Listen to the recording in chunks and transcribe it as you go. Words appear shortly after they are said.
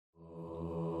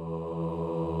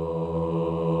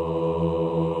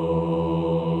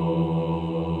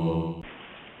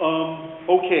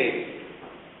Okay.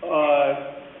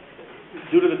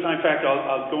 Due to the time factor,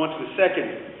 I'll go on to the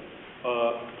second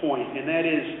point, and that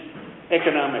is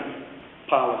economic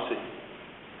policy.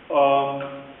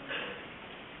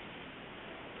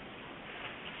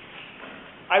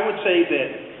 I would say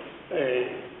that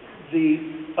the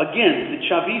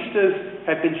Chavistas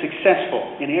have been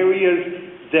successful in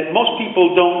areas that most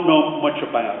people don't know much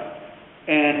about.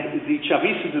 And the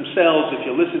Chavistas themselves, if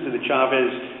you listen to the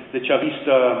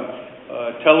Chavista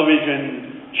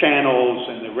television channels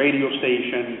and the radio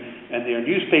station and their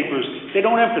newspapers, they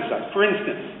don't emphasize. For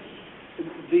instance,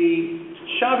 the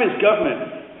Chavez government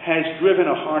has driven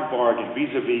a hard bargain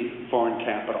vis-a-vis foreign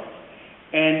capital.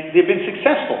 And they've been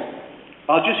successful.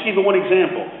 I'll just give you one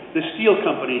example. The steel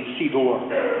company, Sidor.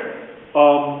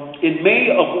 In May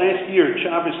of last year,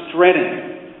 Chavez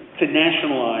threatened to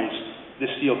nationalize the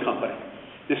steel company.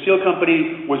 The steel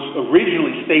company was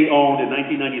originally state-owned in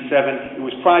 1997. It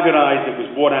was privatized. It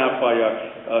was bought out by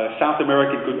a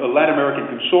Latin American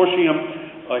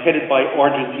consortium headed by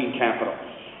Argentine capital.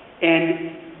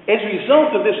 And as a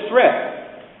result of this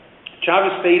threat,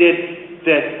 Chavez stated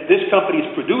that this company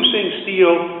is producing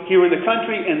steel here in the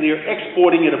country and they're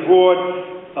exporting it abroad.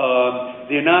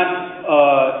 They're not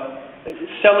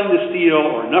selling the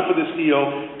steel or enough of the steel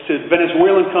to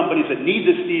Venezuelan companies that need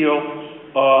the steel.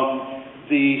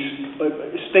 The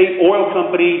state oil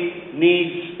company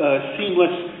needs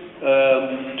seamless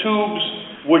tubes,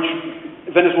 which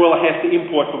Venezuela has to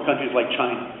import from countries like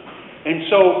China. And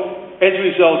so, as a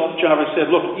result, Chavez said,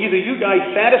 look, either you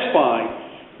guys satisfy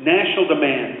national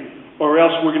demand or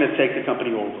else we're going to take the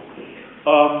company over.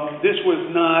 This was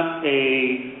not a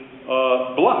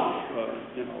bluff.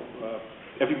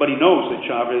 Everybody knows that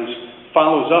Chavez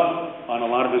follows up on a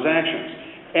lot of his actions.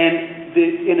 And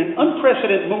in an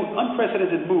unprecedented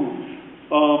move,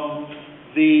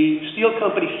 the steel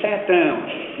company sat down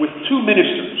with two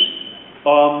ministers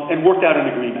and worked out an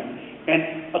agreement.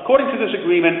 And according to this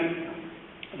agreement,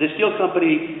 the steel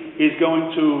company is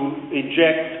going to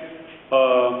inject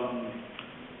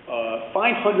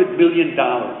 $500 million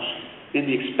in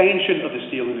the expansion of the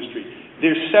steel industry.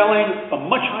 They're selling a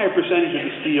much higher percentage of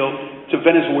the steel to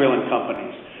Venezuelan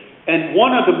companies. And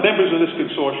one of the members of this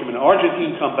consortium, an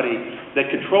Argentine company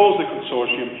that controls the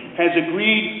consortium, has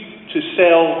agreed to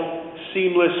sell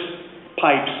seamless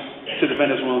pipes to the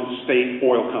Venezuelan state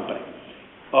oil company.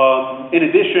 In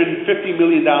addition, $50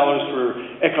 million for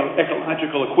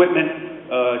ecological equipment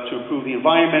to improve the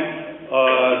environment.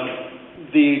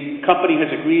 The company has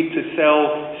agreed to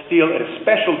sell steel at a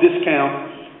special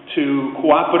discount to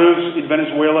cooperatives in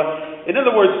Venezuela. In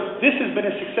other words, this has been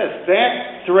a success.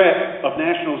 That threat of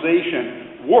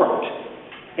nationalization worked.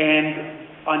 And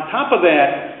on top of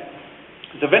that,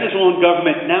 the Venezuelan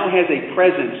government now has a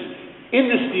presence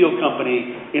in the steel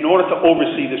company in order to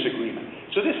oversee this agreement.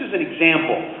 So this is an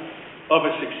example of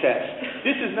a success.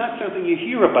 This is not something you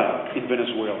hear about in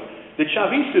Venezuela. The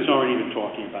Chavistas aren't even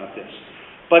talking about this.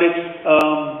 But it's,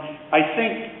 I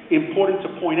think, important to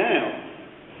point out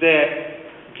that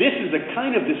this is the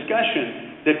kind of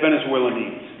discussion that Venezuela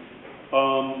needs.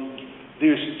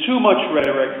 There's too much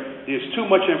rhetoric, there's too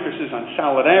much emphasis on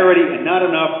solidarity and not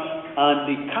enough on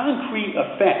the concrete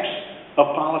effects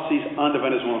of policies on the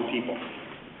Venezuelan people.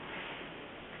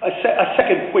 A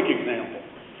second quick example.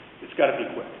 It's got to be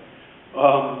quick.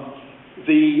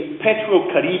 The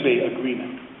Petro-Caribe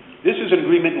agreement. This is an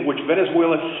agreement in which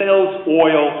Venezuela sells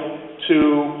oil to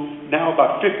now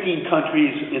about 15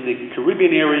 countries in the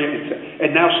Caribbean area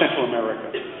and now Central America.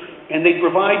 And they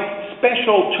provide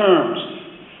special terms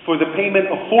for the payment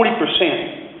of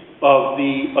 40% of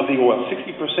the oil.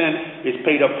 60% is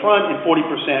paid up front and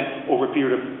 40% over a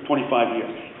period of 25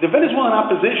 years. The Venezuelan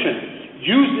opposition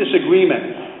used this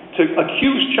agreement to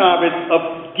accuse Chavez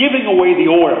of giving away the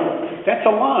oil. That's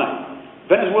a lie.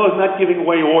 Venezuela is not giving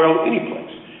away oil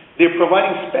anyplace. They're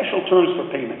providing special terms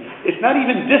for payment. It's not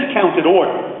even discounted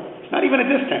oil. It's not even a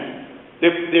discount.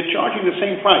 They're charging the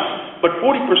same price, but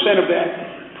 40% of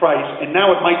that price, and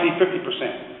now it might be 50%.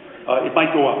 It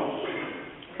might go up.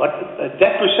 But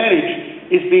that percentage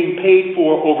is being paid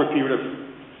for over a period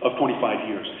of 25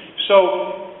 years.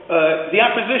 So the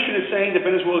opposition is saying that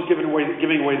Venezuela is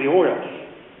giving away the oil.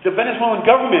 The Venezuelan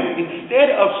government,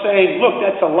 instead of saying, look,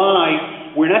 that's a lie,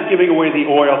 we're not giving away the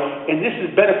oil, and this is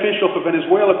beneficial for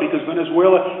Venezuela because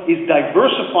Venezuela is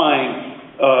diversifying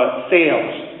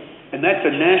sales, and that's a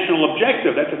national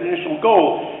objective, that's a national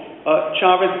goal.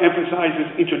 Chavez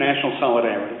emphasizes international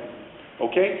solidarity.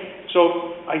 Okay?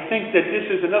 So I think that this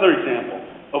is another example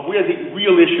of where the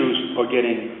real issues are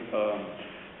getting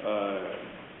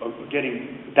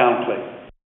downplayed.